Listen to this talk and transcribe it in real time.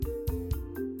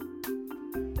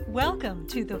Welcome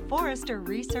to the Forrester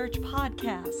Research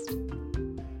Podcast.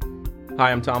 Hi,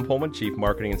 I'm Tom Pullman, Chief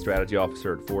Marketing and Strategy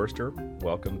Officer at Forrester.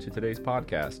 Welcome to today's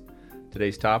podcast.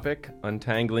 Today's topic,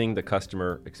 untangling the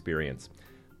customer experience.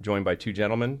 I'm joined by two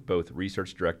gentlemen, both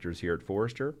research directors here at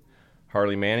Forrester.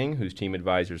 Harley Manning, whose team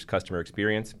advises customer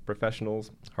experience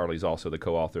professionals. Harley's also the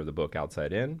co-author of the book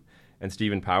Outside In. And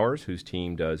Stephen Powers, whose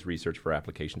team does research for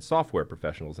application software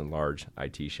professionals in large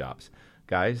IT shops.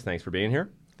 Guys, thanks for being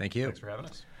here. Thank you. Thanks for having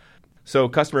us. So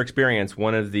customer experience,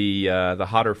 one of the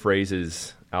hotter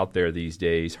phrases out there these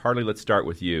days. Harley, let's start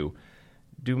with you.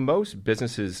 Do most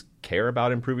businesses care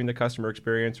about improving the customer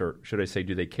experience, or should I say,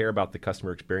 do they care about the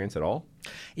customer experience at all?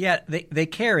 Yeah, they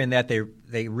care in that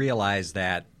they realize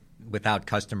that without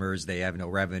customers, they have no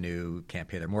revenue, can't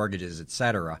pay their mortgages, et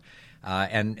cetera.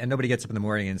 And nobody gets up in the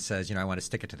morning and says, I want to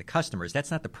stick it to the customers. That's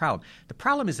not the problem. The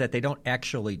problem is that they don't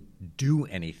actually do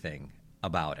anything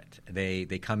about it.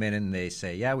 They come in and they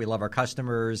say, yeah, we love our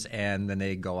customers, and then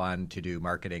they go on to do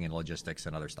marketing and logistics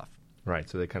and other stuff. Right,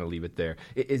 so they kind of leave it there.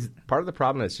 Is part of the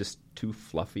problem that it's just too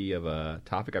fluffy of a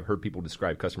topic? I've heard people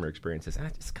describe customer experience as,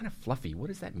 it's kind of fluffy. What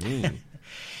does that mean?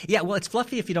 Yeah, well, it's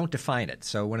fluffy if you don't define it.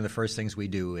 So one of the first things we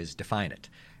do is define it.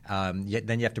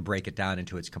 Then you have to break it down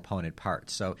into its component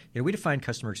parts. So we define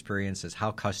customer experience as how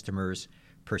customers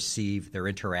perceive their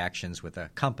interactions with a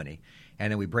company.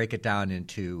 And then we break it down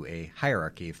into a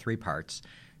hierarchy of three parts.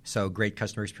 So great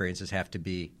customer experiences have to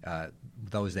be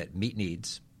those that meet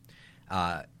needs,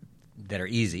 that are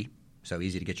easy, so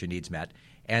easy to get your needs met,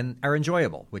 and are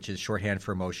enjoyable, which is shorthand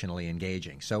for emotionally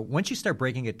engaging. So once you start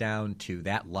breaking it down to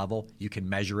that level, you can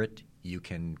measure it, you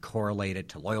can correlate it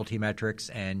to loyalty metrics,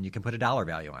 and you can put a dollar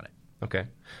value on it. Okay.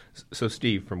 So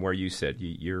Steve, from where you sit,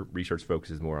 your research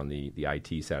focuses more on the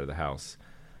IT side of the house.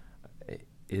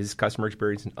 Is customer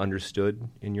experience understood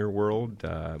in your world?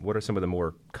 What are some of the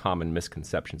more common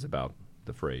misconceptions about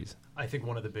the phrase? I think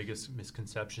one of the biggest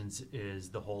misconceptions is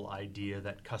the whole idea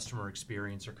that customer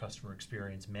experience or customer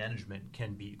experience management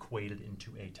can be equated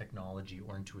into a technology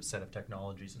or into a set of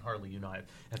technologies. And Harley, you and I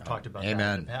have talked about that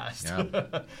in the past.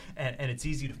 Yeah. and it's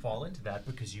easy to fall into that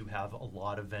because you have a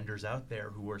lot of vendors out there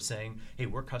who are saying, hey,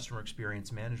 we're customer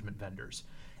experience management vendors.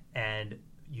 And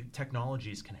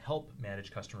technologies can help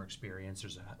manage customer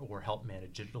experiences or help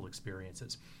manage digital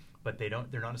experiences. But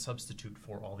they're not a substitute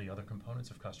for all the other components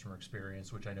of customer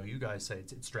experience, which I know you guys say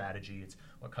it's strategy, it's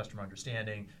what customer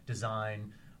understanding,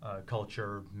 design,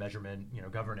 culture, measurement,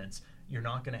 governance. You're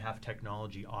not going to have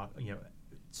technology,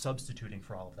 substituting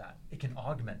for all of that. It can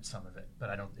augment some of it,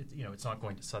 but it's not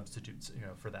going to substitute,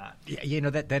 for that. Yeah,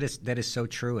 that is so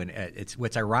true, and it's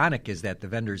what's ironic is that the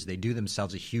vendors, they do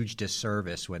themselves a huge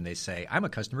disservice when they say, I'm a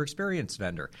customer experience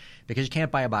vendor, because you can't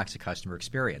buy a box of customer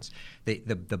experience. The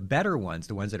better ones,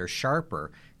 the ones that are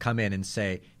sharper, come in and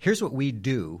say, here's what we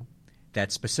do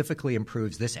that specifically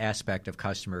improves this aspect of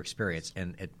customer experience,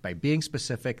 and by being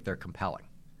specific, they're compelling.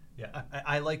 Yeah,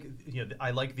 I like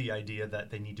the idea that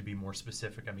they need to be more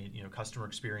specific. I mean, customer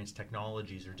experience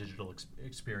technologies or digital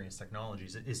experience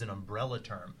technologies is an umbrella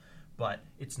term, but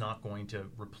it's not going to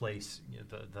replace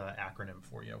the acronym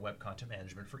for web content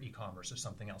management for e-commerce or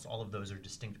something else. All of those are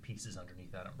distinct pieces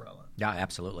underneath that umbrella. Yeah,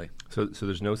 absolutely. So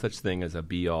there's no such thing as a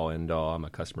be-all, end-all. I'm a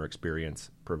customer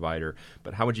experience provider.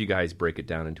 But how would you guys break it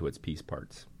down into its piece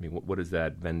parts? I mean, what does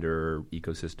that vendor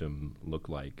ecosystem look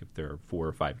like if there are 4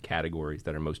 or 5 categories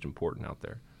that are most important out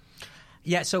there?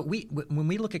 Yeah, so when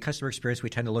we look at customer experience, we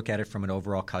tend to look at it from an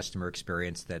overall customer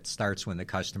experience that starts when the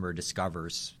customer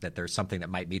discovers that there's something that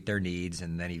might meet their needs,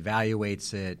 and then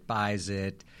evaluates it, buys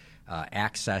it,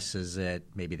 accesses it.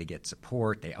 Maybe they get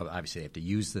support. They have to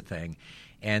use the thing.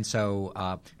 And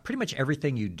so pretty much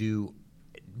everything you do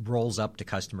rolls up to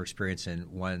customer experience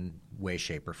in one way,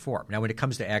 shape, or form. Now, when it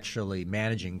comes to actually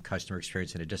managing customer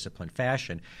experience in a disciplined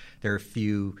fashion, there are a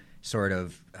few sort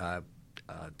of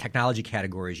technology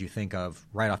categories you think of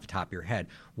right off the top of your head.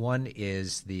 One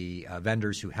is the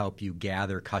vendors who help you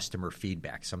gather customer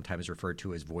feedback, sometimes referred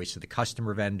to as voice of the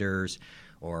customer vendors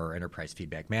or enterprise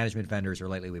feedback management vendors, or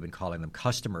lately we've been calling them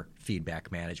customer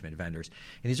feedback management vendors.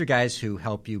 And these are guys who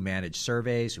help you manage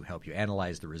surveys, who help you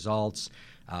analyze the results,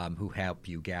 who help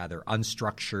you gather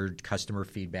unstructured customer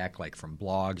feedback like from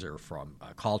blogs or from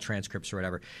call transcripts or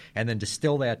whatever, and then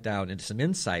distill that down into some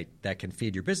insight that can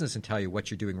feed your business and tell you what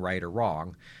you're doing right or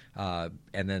wrong,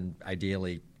 and then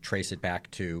ideally trace it back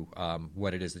to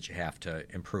what it is that you have to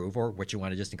improve or what you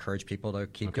want to just encourage people to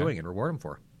keep doing and reward them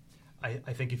for.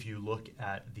 I think if you look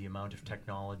at the amount of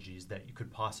technologies that you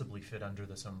could possibly fit under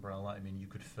this umbrella, I mean, you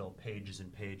could fill pages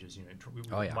and pages.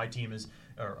 My team is,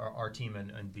 or our team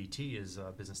in BT is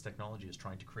Business Technology is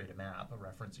trying to create a map, a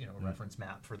reference, reference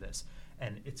map for this,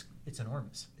 and it's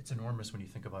enormous. It's enormous when you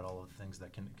think about all of the things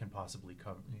that can possibly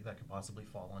cover, that can possibly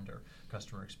fall under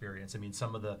customer experience. I mean,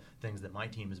 some of the things that my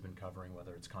team has been covering,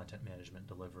 whether it's content management,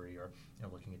 delivery, or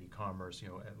looking at e-commerce,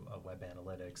 web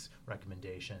analytics,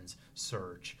 recommendations,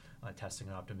 search. Testing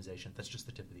and optimization, that's just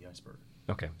the tip of the iceberg.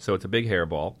 Okay, so it's a big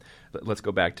hairball. Let's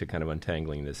go back to kind of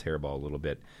untangling this hairball a little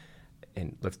bit,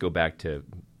 and let's go back to,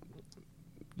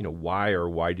 why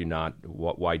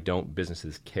don't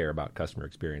businesses care about customer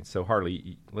experience? So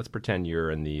Harley, let's pretend you're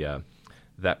in the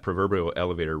that proverbial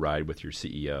elevator ride with your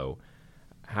CEO.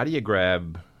 How do you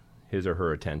grab his or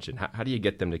her attention? How do you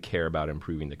get them to care about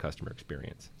improving the customer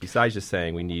experience? Besides just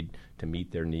saying we need to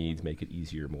meet their needs, make it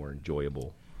easier, more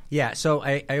enjoyable. Yeah, so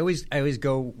I always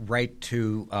go right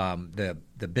to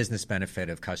the business benefit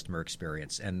of customer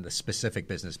experience and the specific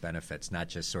business benefits, not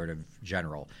just sort of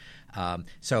general.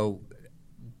 So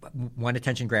one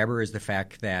attention grabber is the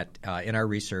fact that in our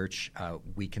research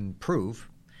we can prove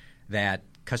that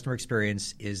customer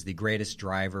experience is the greatest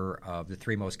driver of the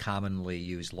three most commonly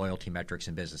used loyalty metrics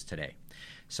in business today.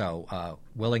 So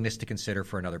willingness to consider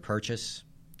for another purchase,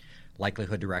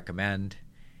 likelihood to recommend,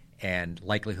 and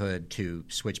likelihood to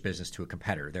switch business to a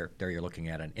competitor. There you're looking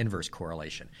at an inverse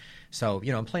correlation. So,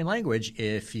 in plain language,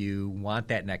 if you want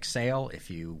that next sale, if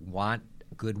you want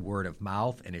good word of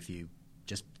mouth, and if you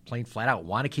just plain flat out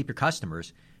want to keep your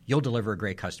customers, you'll deliver a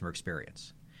great customer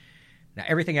experience. Now,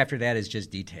 everything after that is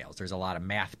just details. There's a lot of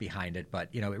math behind it, but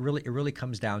it really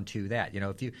comes down to that.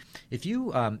 If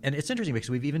you and it's interesting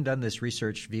because we've even done this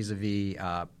research vis-a-vis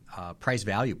price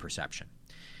value perception.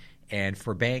 And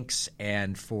for banks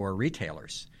and for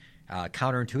retailers,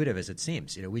 counterintuitive as it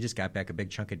seems, we just got back a big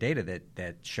chunk of data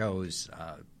that shows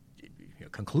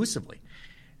conclusively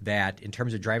that in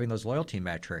terms of driving those loyalty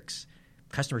metrics,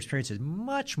 customer experience is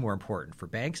much more important for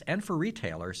banks and for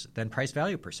retailers than price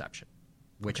value perception,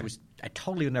 which I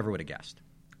totally never would have guessed.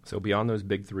 So beyond those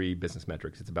big three business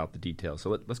metrics, it's about the details. So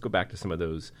let's go back to some of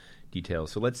those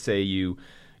details. So let's say you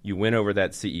win over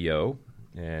that CEO.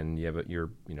 And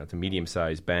it's a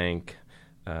medium-sized bank.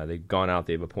 They've gone out,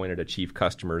 they've appointed a chief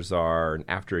customer czar, and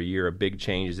after a year of big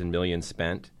changes and millions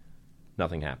spent,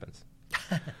 nothing happens.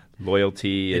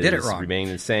 Loyalty is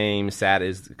remaining the same.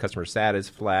 Customer sat is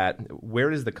flat.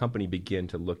 Where does the company begin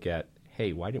to look at,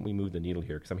 hey, why didn't we move the needle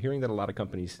here? Because I'm hearing that a lot of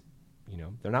companies,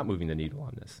 they're not moving the needle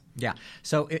on this. Yeah.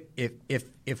 So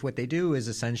if what they do is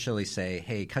essentially say,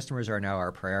 hey, customers are now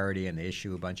our priority, and they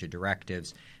issue a bunch of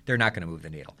directives, they're not going to move the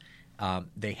needle.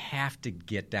 They have to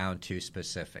get down to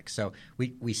specifics. So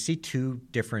we see two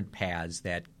different paths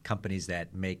that companies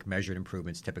that make measured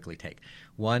improvements typically take.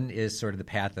 One is sort of the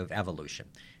path of evolution.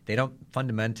 They don't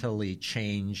fundamentally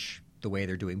change the way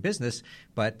they're doing business,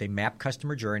 but they map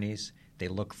customer journeys. They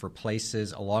look for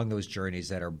places along those journeys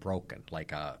that are broken,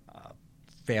 like a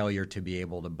failure to be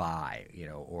able to buy,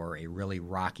 or a really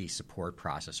rocky support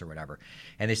process or whatever.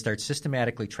 And they start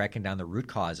systematically tracking down the root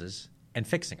causes and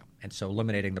fixing them, and so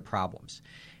eliminating the problems.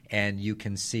 And you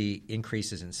can see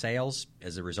increases in sales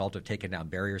as a result of taking down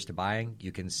barriers to buying.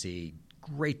 You can see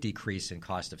great decrease in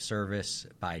cost of service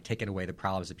by taking away the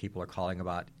problems that people are calling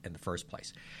about in the first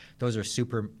place. Those are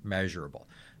super measurable.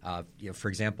 For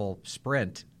example,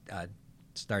 Sprint,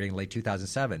 starting late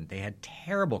 2007, they had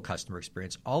terrible customer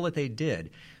experience. All that they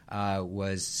did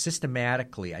was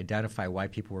systematically identify why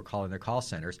people were calling their call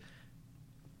centers,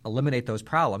 eliminate those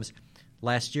problems.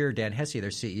 Last year, Dan Hesse,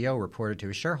 their CEO, reported to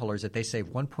his shareholders that they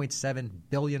saved $1.7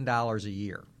 billion a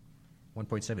year,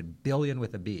 $1.7 billion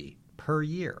with a B, per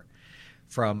year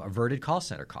from averted call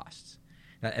center costs.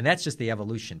 And that's just the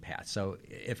evolution path. So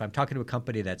if I'm talking to a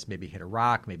company that's maybe hit a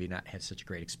rock, maybe not had such a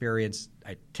great experience,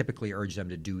 I typically urge them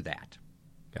to do that.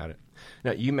 Got it.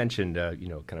 Now, you mentioned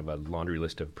kind of a laundry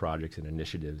list of projects and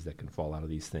initiatives that can fall out of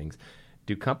these things.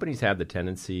 Do companies have the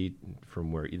tendency,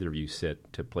 from where either of you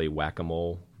sit, to play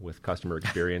whack-a-mole with customer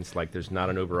experience? Like there's not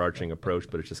an overarching approach,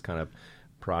 but it's just kind of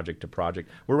project to project.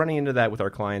 We're running into that with our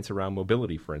clients around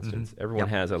mobility, for instance. Mm-hmm. Everyone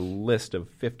has a list of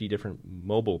 50 different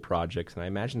mobile projects, and I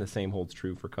imagine the same holds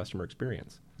true for customer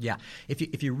experience. Yeah.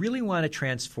 If you really want to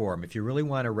transform, if you really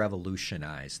want to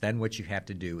revolutionize, then what you have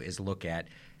to do is look at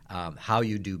how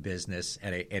you do business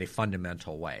at a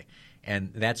fundamental way.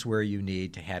 And that's where you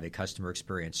need to have a customer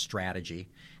experience strategy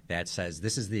that says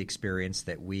this is the experience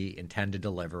that we intend to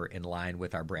deliver in line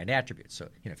with our brand attributes. So,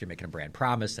 if you're making a brand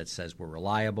promise that says we're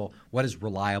reliable, what does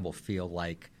reliable feel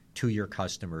like to your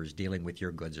customers dealing with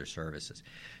your goods or services.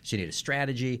 So you need a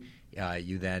strategy.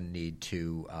 You then need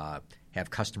to have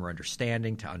customer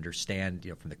understanding to understand,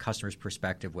 from the customer's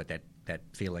perspective what that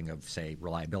feeling of, say,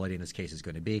 reliability in this case is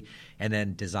going to be, and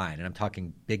then design. And I'm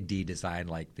talking big D design,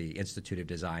 like the Institute of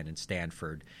Design in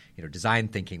Stanford, design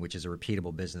thinking, which is a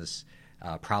repeatable business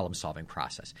problem-solving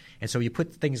process. And so you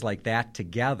put things like that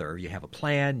together. You have a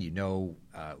plan. You know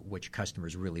what your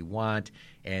customers really want,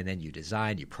 and then you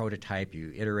design, you prototype,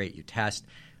 you iterate, you test.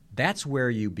 That's where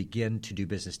you begin to do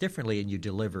business differently, and you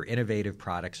deliver innovative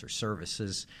products or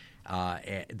services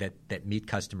that meet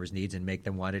customers' needs and make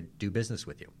them want to do business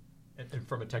with you. And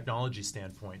from a technology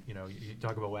standpoint, you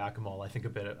talk about whack-a-mole. I think a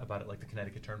bit about it like the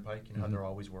Connecticut Turnpike. How they're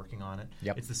always working on it.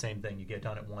 Yep. It's the same thing. You get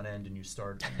done at one end and you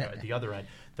start at the other end.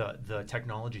 The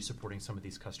technology supporting some of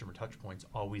these customer touch points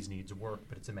always needs work,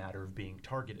 but it's a matter of being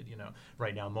targeted.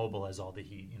 Right now mobile has all the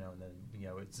heat. And then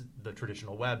it's the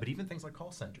traditional web, but even things like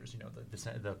call centers.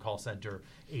 The call center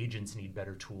agents need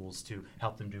better tools to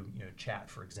help them do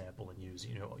chat, for example, and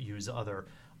use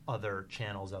other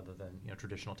channels other than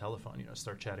traditional telephone.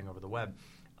 Start chatting over the web.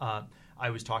 I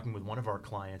was talking with one of our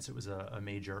clients. It was a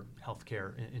major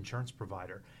healthcare insurance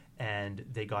provider, and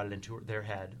they got it into their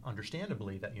head,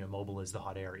 understandably, that mobile is the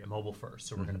hot area, mobile first.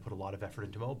 So we're going to put a lot of effort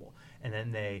into mobile. And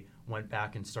then they went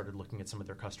back and started looking at some of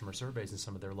their customer surveys and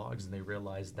some of their logs, and they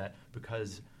realized that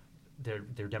because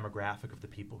their demographic of the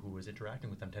people who was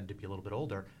interacting with them tended to be a little bit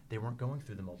older, they weren't going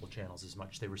through the mobile channels as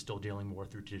much. They were still dealing more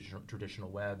through traditional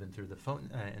web and through the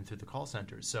phone and through the call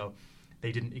centers. So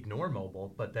they didn't ignore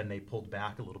mobile, but then they pulled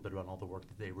back a little bit on all the work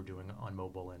that they were doing on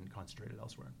mobile and concentrated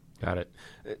elsewhere. Got it.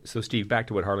 So Steve, back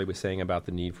to what Harley was saying about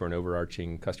the need for an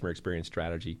overarching customer experience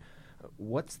strategy.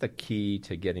 What's the key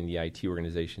to getting the IT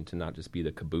organization to not just be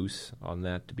the caboose on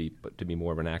that, but to be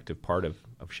more of an active part of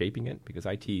shaping it? Because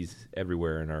IT is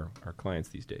everywhere in our clients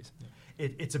these days.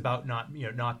 It's about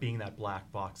not being that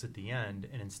black box at the end,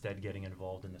 and instead getting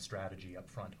involved in the strategy up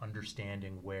front,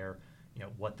 understanding where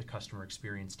what the customer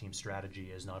experience team strategy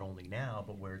is, not only now,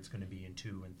 but where it's going to be in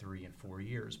 2 and 3 and 4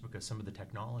 years, because some of the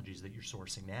technologies that you're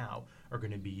sourcing now are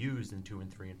going to be used in 2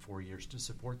 and 3 and 4 years to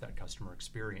support that customer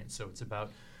experience. So it's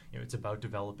about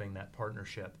developing that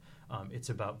partnership. It's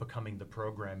about becoming the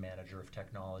program manager of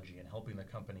technology and helping the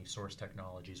company source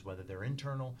technologies, whether they're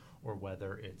internal or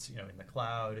whether it's in the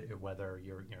cloud, whether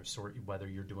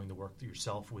you're doing the work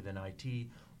yourself within IT,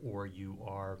 or you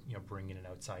are bringing in an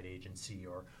outside agency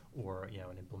or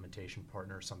an implementation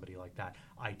partner or somebody like that.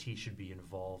 IT should be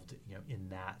involved in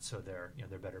that, so they're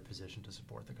better positioned to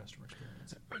support the customer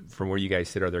experience. From where you guys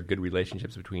sit, are there good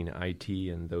relationships between IT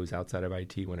and those outside of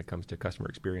IT when it comes to customer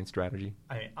experience strategy?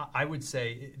 I would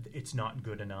say it's not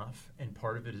good enough, and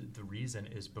part of it, the reason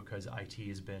is because IT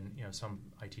has been, some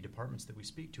IT departments that we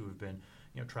speak to have been,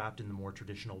 trapped in the more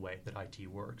traditional way that IT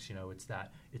works.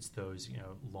 It's those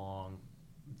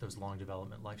long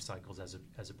development life cycles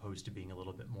as opposed to being a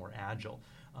little bit more agile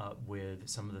with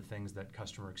some of the things that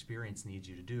customer experience needs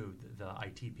you to do. The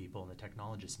IT people and the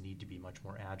technologists need to be much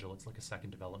more agile. It's like a second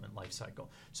development life cycle.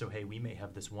 So, hey, we may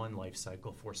have this one life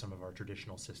cycle for some of our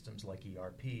traditional systems like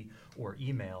ERP or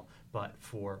email, but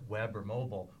for web or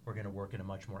mobile, we're going to work in a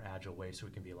much more agile way so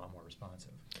we can be a lot more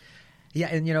responsive. Yeah,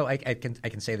 and I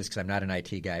can say this because I'm not an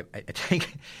IT guy. I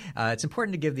think it's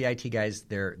important to give the IT guys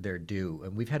their due.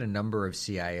 And we've had a number of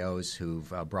CIOs who've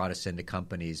brought us into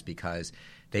companies because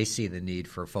they see the need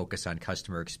for a focus on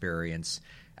customer experience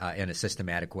in a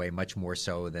systematic way, much more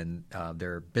so than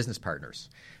their business partners.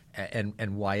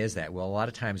 And why is that? Well, a lot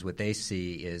of times what they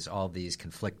see is all these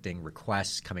conflicting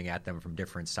requests coming at them from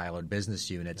different siloed business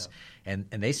units, and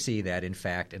they see that, in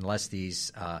fact, unless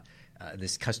this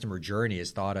customer journey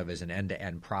is thought of as an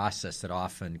end-to-end process that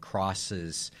often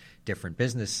crosses different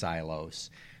business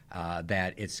silos,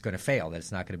 that it's going to fail, that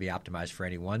it's not going to be optimized for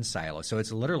any one silo. So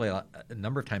it's literally a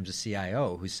number of times a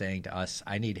CIO who's saying to us,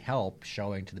 I need help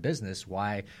showing to the business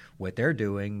why what they're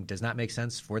doing does not make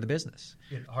sense for the business.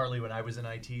 Harley, when I was in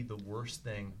IT, the worst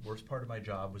part of my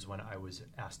job was when I was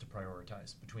asked to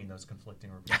prioritize between those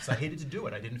conflicting requests. I hated to do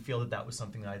it. I didn't feel that was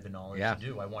something that I had the knowledge to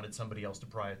do. I wanted somebody else to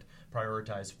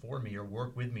prioritize for me or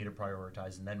work with me to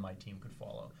prioritize, and then my team could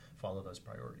follow those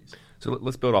priorities. So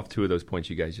let's build off two of those points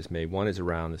you guys just made. One is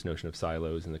around this notion of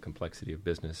silos and the complexity of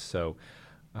business. So,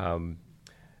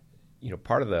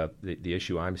 part of the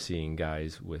issue I'm seeing,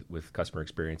 guys, with customer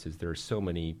experience is there are so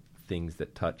many things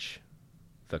that touch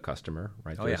the customer,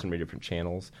 right? There are so many different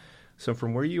channels. So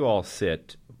from where you all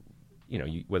sit,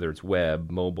 whether it's web,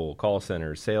 mobile, call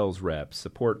centers, sales reps,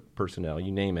 support personnel,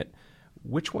 you name it,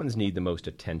 which ones need the most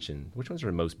attention? Which ones are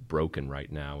the most broken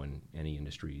right now in any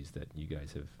industries that you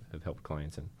guys have helped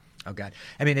clients in? Oh, God.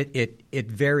 I mean, it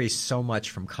varies so much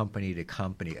from company to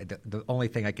company. The only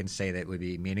thing I can say that would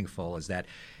be meaningful is that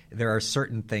there are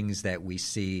certain things that we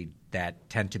see that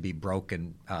tend to be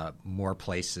broken more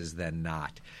places than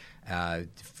not. And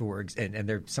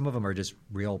some of them are just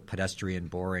real pedestrian,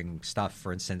 boring stuff.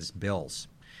 For instance, bills.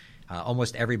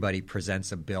 Almost everybody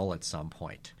presents a bill at some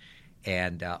point.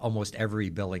 And almost every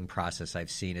billing process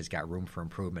I've seen has got room for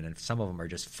improvement, and some of them are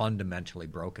just fundamentally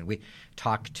broken. We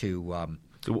talked to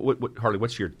so Harley,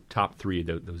 what's your top three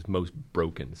of those most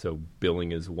broken? So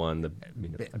billing is one.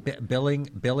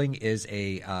 Billing is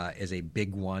a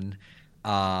big one.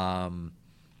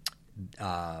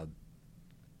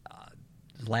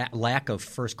 Lack of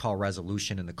first call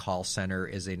resolution in the call center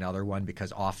is another one,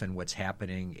 because often what's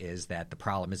happening is that the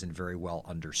problem isn't very well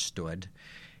understood.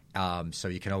 So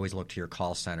you can always look to your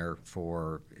call center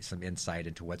for some insight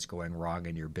into what's going wrong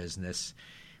in your business.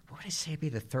 What would I say would be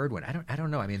the third one? I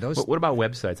don't know. I mean, those. What about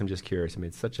websites? I'm just curious. I mean,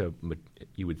 it's such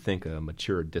you would think a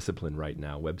mature discipline right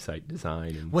now. Website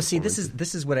design. And well, see, this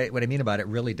is what I mean about it.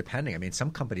 Really depending. I mean,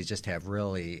 some companies just have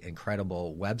really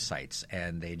incredible websites,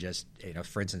 and they just,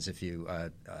 for instance, if you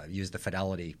use the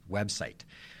Fidelity website,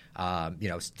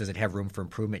 does it have room for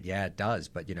improvement? Yeah, it does.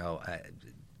 But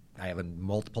I have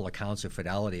multiple accounts of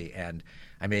Fidelity, and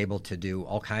I'm able to do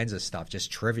all kinds of stuff just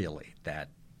trivially that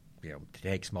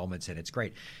takes moments, and it's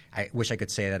great. I wish I could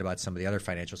say that about some of the other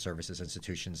financial services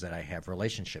institutions that I have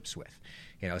relationships with.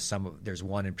 There's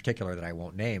one in particular that I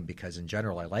won't name because in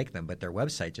general I like them, but their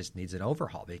website just needs an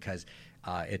overhaul because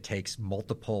it takes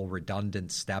multiple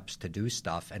redundant steps to do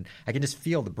stuff. And I can just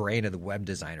feel the brain of the web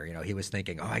designer. He was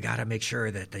thinking, I got to make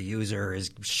sure that the user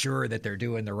is sure that they're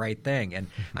doing the right thing. And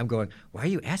I'm going, why are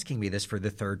you asking me this for the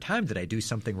third time? Did I do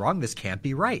something wrong? This can't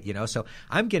be right. So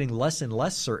I'm getting less and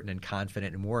less certain and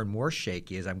confident and more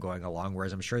shaky as I'm going along,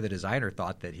 whereas I'm sure the designer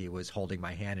thought that he was holding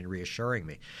my hand and reassuring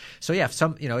me. So yeah,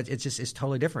 it's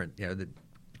totally different. The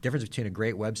difference between a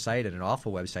great website and an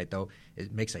awful website, though,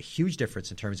 it makes a huge difference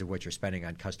in terms of what you're spending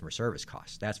on customer service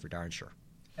costs. That's for darn sure.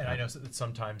 And I know that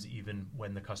sometimes even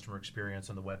when the customer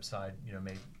experience on the website,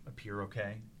 may appear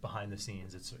okay, behind the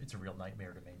scenes it's a real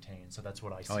nightmare to maintain. So that's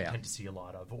what I tend to see a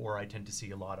lot of, or I tend to see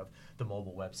a lot of the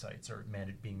mobile websites are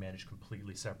being managed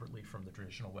completely separately from the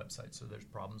traditional website. So there's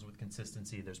problems with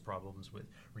consistency, there's problems with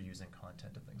reusing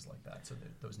content and things like that. So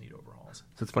those need overhauls.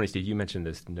 So it's funny, Steve, you mentioned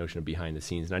this notion of behind the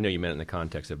scenes, and I know you meant it in the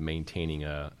context of maintaining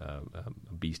a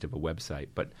beast of a website,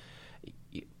 but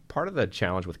part of the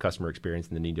challenge with customer experience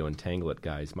and the need to untangle it,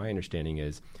 guys, my understanding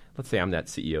is, let's say I'm that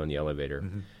CEO in the elevator.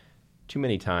 Mm-hmm. Too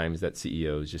many times that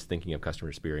CEO is just thinking of customer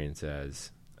experience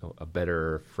as a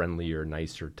better, friendlier,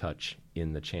 nicer touch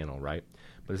in the channel, right?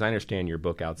 But as I understand your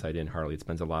book, Outside In, Harley, it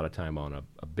spends a lot of time on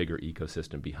a bigger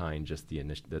ecosystem behind just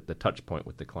the touch point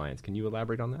with the clients. Can you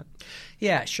elaborate on that?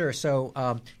 Yeah, sure.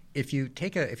 So if you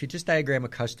just diagram a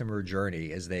customer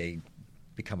journey as they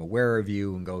become aware of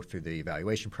you and go through the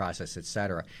evaluation process, et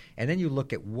cetera, and then you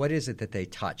look at what is it that they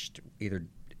touched, either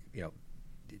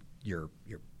your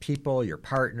people, your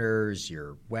partners,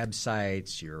 your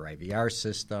websites, your IVR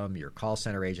system, your call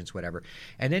center agents, whatever,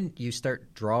 and then you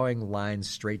start drawing lines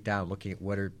straight down, looking at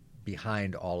what are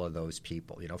behind all of those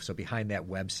people. So behind that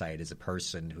website is a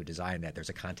person who designed that. There's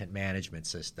a content management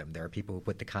system. There are people who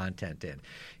put the content in.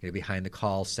 Behind the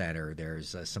call center,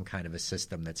 there's some kind of a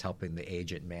system that's helping the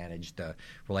agent manage the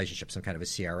relationship, some kind of a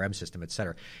CRM system, et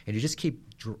cetera. And you just keep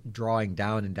drawing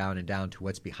down and down and down to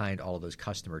what's behind all of those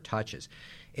customer touches.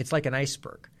 It's like an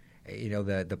iceberg.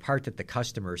 The part that the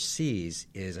customer sees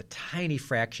is a tiny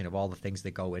fraction of all the things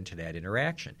that go into that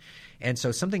interaction. And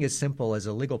so something as simple as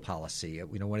a legal policy,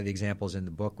 one of the examples in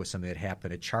the book was something that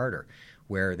happened at Charter,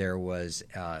 where there was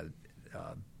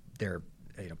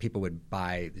people would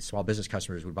buy, small business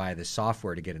customers would buy this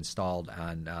software to get installed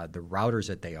on the routers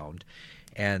that they owned,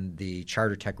 and the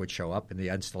Charter tech would show up and the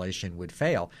installation would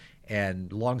fail.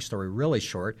 And long story really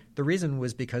short, the reason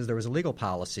was because there was a legal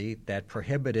policy that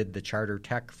prohibited the Charter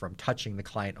tech from touching the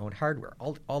client-owned hardware.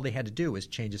 All they had to do was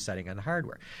change a setting on the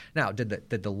hardware. Now, did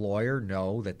the lawyer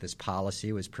know that this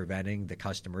policy was preventing the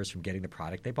customers from getting the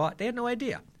product they bought? They had no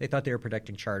idea. They thought they were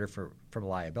protecting Charter from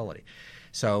liability.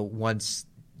 So once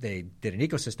they did an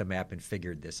ecosystem map and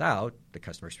figured this out, the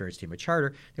customer experience team at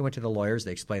Charter, they went to the lawyers,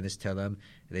 they explained this to them,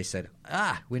 and they said,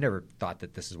 we never thought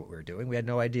that this is what we were doing. We had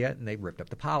no idea, and they ripped up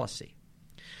the policy.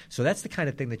 So that's the kind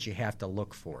of thing that you have to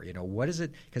look for. What is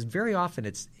it? Because very often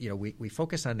it's, we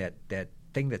focus on that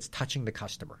thing that's touching the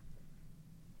customer,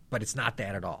 but it's not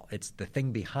that at all. It's the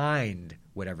thing behind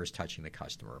whatever's touching the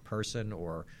customer, a person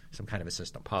or some kind of a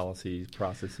system. Policies,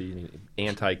 processes,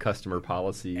 anti-customer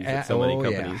policies that so many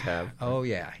companies have. Oh,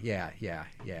 yeah.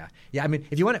 I mean,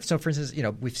 if you want to, so for instance,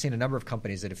 we've seen a number of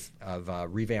companies that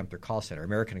have revamped their call center.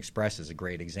 American Express is a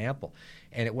great example.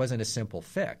 And it wasn't a simple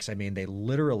fix. I mean, they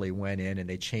literally went in and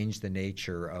they changed the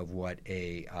nature of what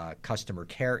a customer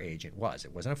care agent was.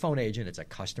 It wasn't a phone agent. It's a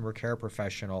customer care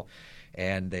professional.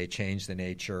 And they changed the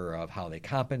nature of how they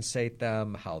compensate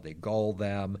them, how they goal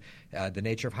them, the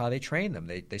nature of how they train them.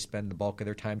 They spend the bulk of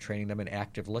their time training them in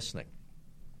active listening.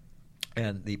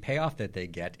 And the payoff that they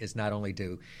get is not only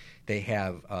do they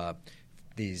have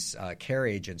these care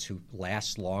agents who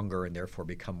last longer and therefore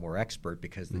become more expert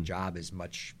because the job is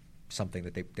much something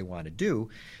that they want to do,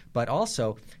 but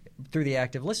also through the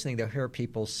active listening, they'll hear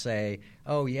people say,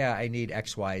 oh, yeah, I need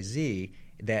X, Y, Z,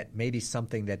 that may be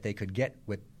something that they could get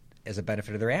with as a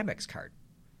benefit of their Amex card.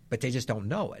 But they just don't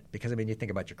know it because, I mean, you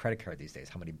think about your credit card these days,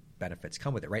 how many benefits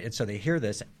come with it, right? And so they hear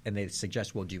this and they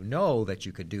suggest, well, do you know that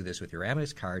you could do this with your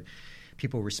Amex card?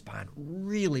 People respond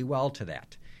really well to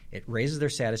that. It raises their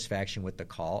satisfaction with the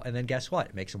call, and then guess what?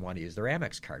 It makes them want to use their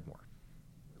Amex card more.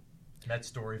 That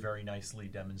story very nicely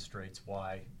demonstrates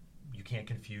why you can't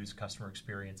confuse customer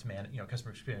experience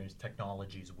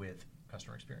technologies with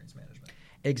customer experience management.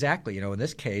 Exactly. In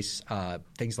this case,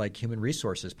 things like human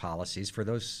resources policies for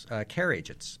those care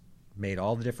agents made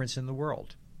all the difference in the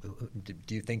world.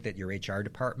 Do you think that your HR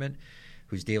department,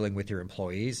 who's dealing with your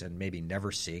employees and maybe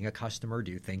never seeing a customer,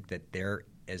 do you think that they're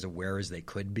as aware as they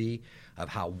could be of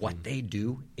how what they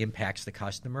do impacts the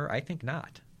customer? I think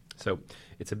not. So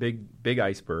it's a big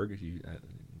iceberg.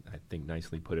 I think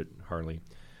nicely put it, Harley.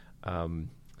 A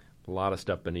lot of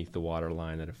stuff beneath the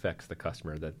waterline that affects the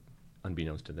customer that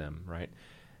unbeknownst to them, right?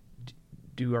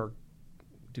 Do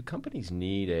companies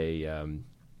need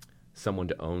someone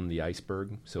to own the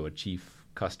iceberg? So a chief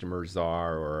customer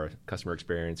czar or a customer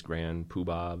experience grand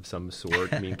poobah of some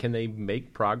sort? I mean, can they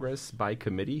make progress by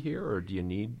committee here, or do you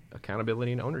need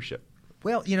accountability and ownership?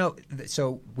 Well,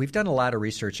 so we've done a lot of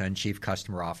research on chief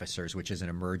customer officers, which is an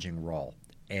emerging role,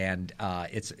 and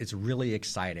it's really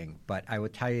exciting. But I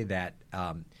would tell you that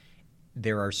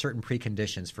there are certain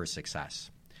preconditions for success.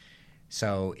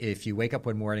 So if you wake up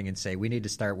one morning and say, we need to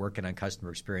start working on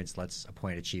customer experience, let's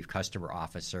appoint a chief customer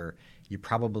officer, you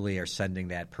probably are sending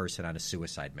that person on a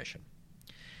suicide mission.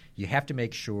 You have to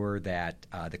make sure that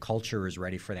the culture is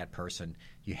ready for that person.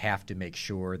 You have to make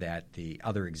sure that the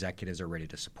other executives are ready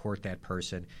to support that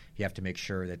person. You have to make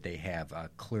sure that they have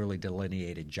clearly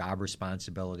delineated job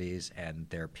responsibilities and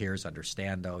their peers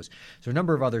understand those. So a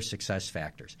number of other success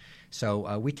factors.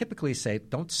 So we typically say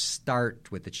don't start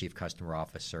with the chief customer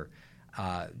officer.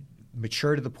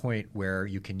 Mature to the point where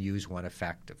you can use one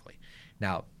effectively.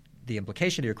 Now, the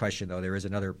implication of your question, though, there is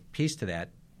another piece to that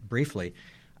briefly.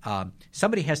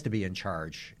 Somebody has to be in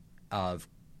charge of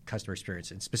customer experience,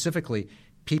 and specifically,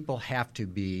 people have to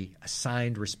be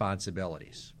assigned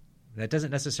responsibilities. That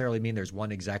doesn't necessarily mean there's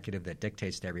one executive that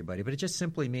dictates to everybody, but it just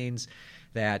simply means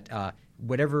that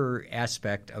whatever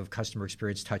aspect of customer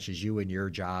experience touches you in your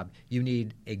job, you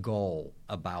need a goal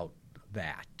about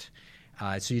that.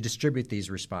 So you distribute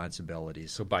these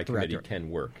responsibilities. So by committee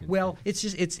can work. Well,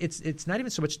 it's not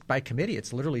even so much by committee.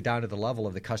 It's literally down to the level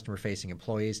of the customer-facing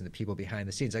employees and the people behind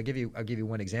the scenes. I'll give you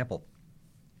one example.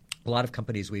 A lot of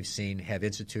companies we've seen have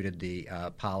instituted the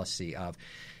policy of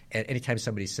anytime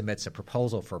somebody submits a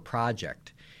proposal for a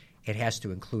project, it has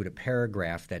to include a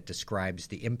paragraph that describes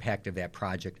the impact of that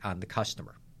project on the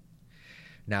customer.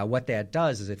 Now, what that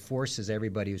does is it forces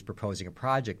everybody who's proposing a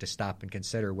project to stop and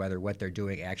consider whether what they're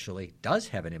doing actually does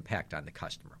have an impact on the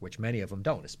customer, which many of them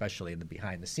don't, especially in the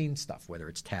behind-the-scenes stuff, whether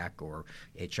it's tech or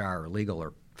HR or legal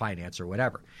or finance or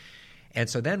whatever. And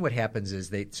so then what happens is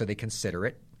they consider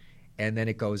it, and then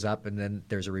it goes up, and then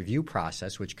there's a review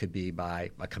process, which could be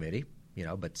by a committee,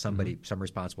 but somebody, some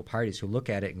responsible parties who look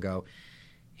at it and go,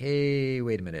 hey,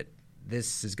 wait a minute,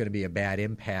 this is going to be a bad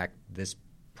impact. This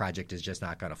project is just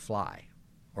not going to fly.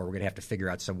 Or we're going to have to figure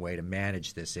out some way to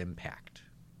manage this impact.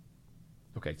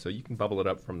 Okay, so you can bubble it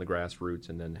up from the grassroots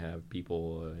and then have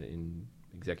people in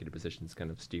executive positions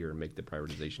kind of steer and make the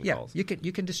prioritization calls. Yeah,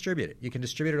 you can distribute it. You can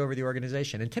distribute it over the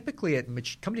organization. And typically at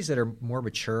companies that are more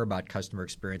mature about customer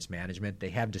experience management, they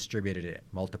have distributed it at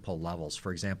multiple levels.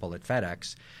 For example, at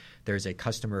FedEx, there's a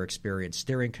customer experience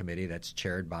steering committee that's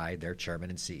chaired by their chairman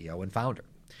and CEO and founder.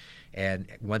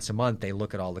 And once a month, they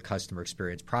look at all the customer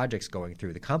experience projects going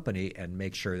through the company and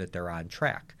make sure that they're on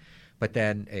track. But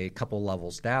then a couple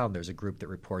levels down, there's a group that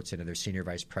reports into their senior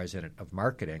vice president of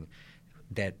marketing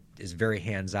that is very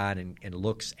hands-on and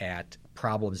looks at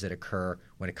problems that occur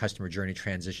when a customer journey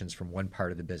transitions from one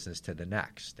part of the business to the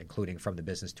next, including from the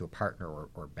business to a partner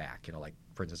or back, like,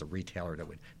 for instance, a retailer that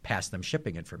would pass them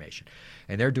shipping information.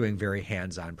 And they're doing very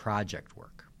hands-on project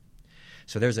work.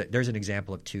 So there's an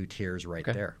example of 2 tiers right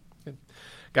there. Good.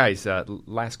 Guys,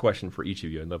 last question for each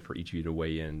of you. I'd love for each of you to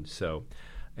weigh in.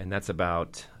 And that's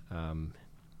about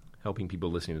helping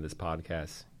people listening to this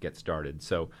podcast get started.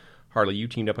 So, Harley, you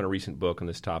teamed up on a recent book on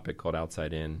this topic called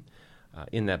Outside In.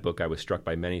 In that book, I was struck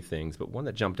by many things, but one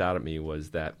that jumped out at me was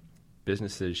that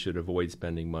businesses should avoid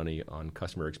spending money on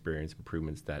customer experience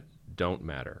improvements that don't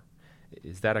matter.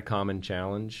 Is that a common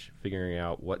challenge, figuring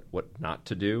out what not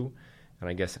to do? And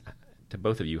I guess to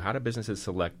both of you, how do businesses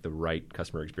select the right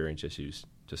customer experience issues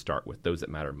to start with, those that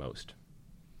matter most?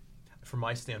 From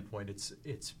my standpoint,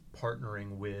 it's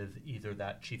partnering with either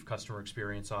that chief customer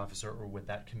experience officer or with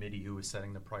that committee who is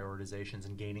setting the prioritizations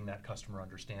and gaining that customer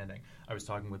understanding. I was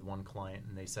talking with one client,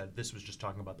 and they said this was just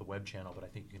talking about the web channel, but I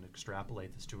think you can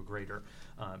extrapolate this to a greater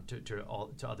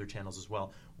to other channels as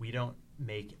well. We don't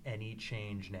make any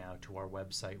change now to our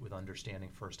website with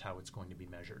understanding first how it's going to be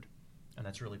measured, and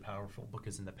that's really powerful,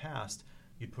 because in the past,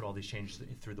 you'd put all these changes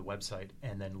through the website,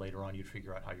 and then later on you'd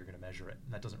figure out how you're going to measure it.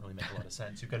 And that doesn't really make a lot of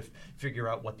sense. You've got to figure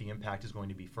out what the impact is going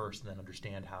to be first, and then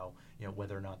understand how,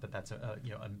 whether or not that's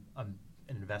an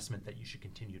investment that you should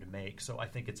continue to make. So I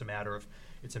think it's a matter of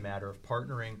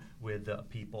partnering with the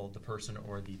people, the person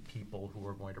or the people who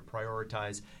are going to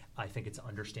prioritize. I think it's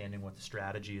understanding what the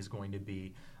strategy is going to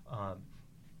be.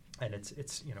 And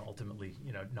it's ultimately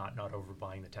not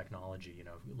overbuying the technology,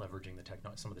 leveraging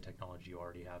some of the technology you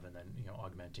already have, and then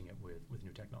augmenting it with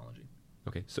new technology.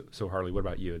 Okay, so Harley, what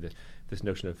about you? This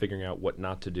notion of figuring out what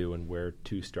not to do and where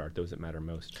to start, those that matter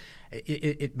most.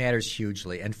 It matters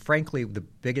hugely, and frankly, the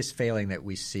biggest failing that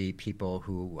we see, people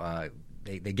who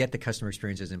they get the customer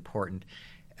experience is important,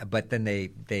 but then they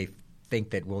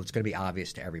think that, well, it's going to be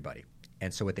obvious to everybody.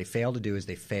 And so what they fail to do is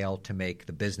they fail to make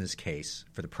the business case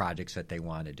for the projects that they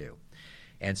want to do.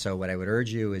 And so what I would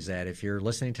urge you is that if you're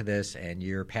listening to this and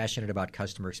you're passionate about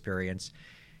customer experience,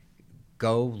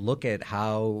 go look at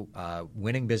how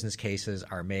winning business cases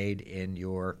are made in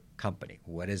your company.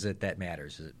 What is it that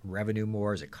matters? Is it revenue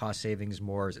more? Is it cost savings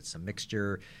more? Is it some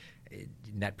mixture?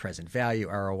 Net present value,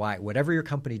 ROI? Whatever your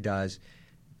company does,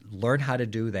 learn how to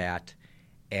do that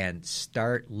and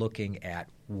start looking at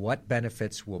what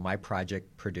benefits will my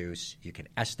project produce. You can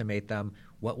estimate them.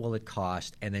 What will it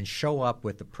cost? And then show up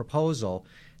with a proposal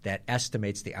that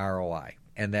estimates the ROI.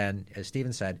 And then, as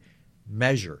Stephen said,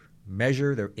 measure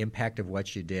the impact of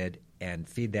what you did and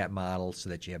feed that model so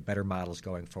that you have better models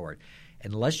going forward.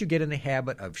 Unless you get in the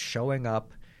habit of showing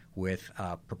up with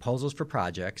proposals for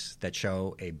projects that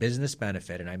show a business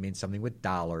benefit, and I mean something with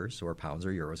dollars or pounds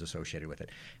or euros associated with it,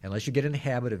 unless you get in the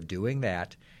habit of doing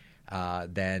that,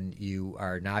 then you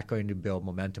are not going to build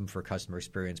momentum for a customer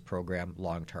experience program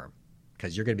long term,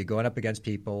 because you're going to be going up against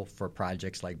people for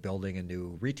projects like building a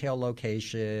new retail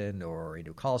location or a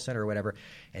new call center or whatever,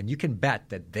 and you can bet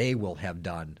that they will have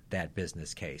done that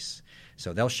business case.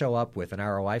 So they'll show up with an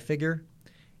ROI figure,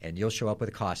 and you'll show up with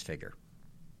a cost figure.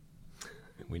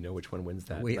 We know which one wins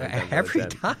that.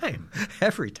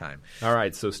 Every time. All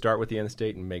right, so start with the end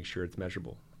state and make sure it's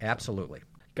measurable. Absolutely.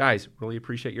 Guys, really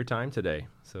appreciate your time today.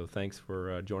 So thanks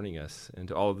for joining us. And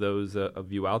to all of those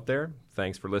of you out there,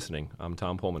 thanks for listening. I'm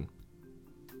Tom Pullman.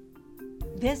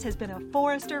 This has been a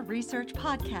Forrester Research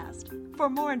Podcast. For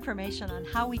more information on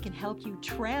how we can help you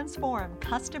transform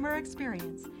customer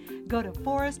experience, go to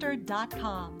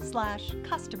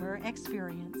forrester.com/customer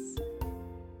experience.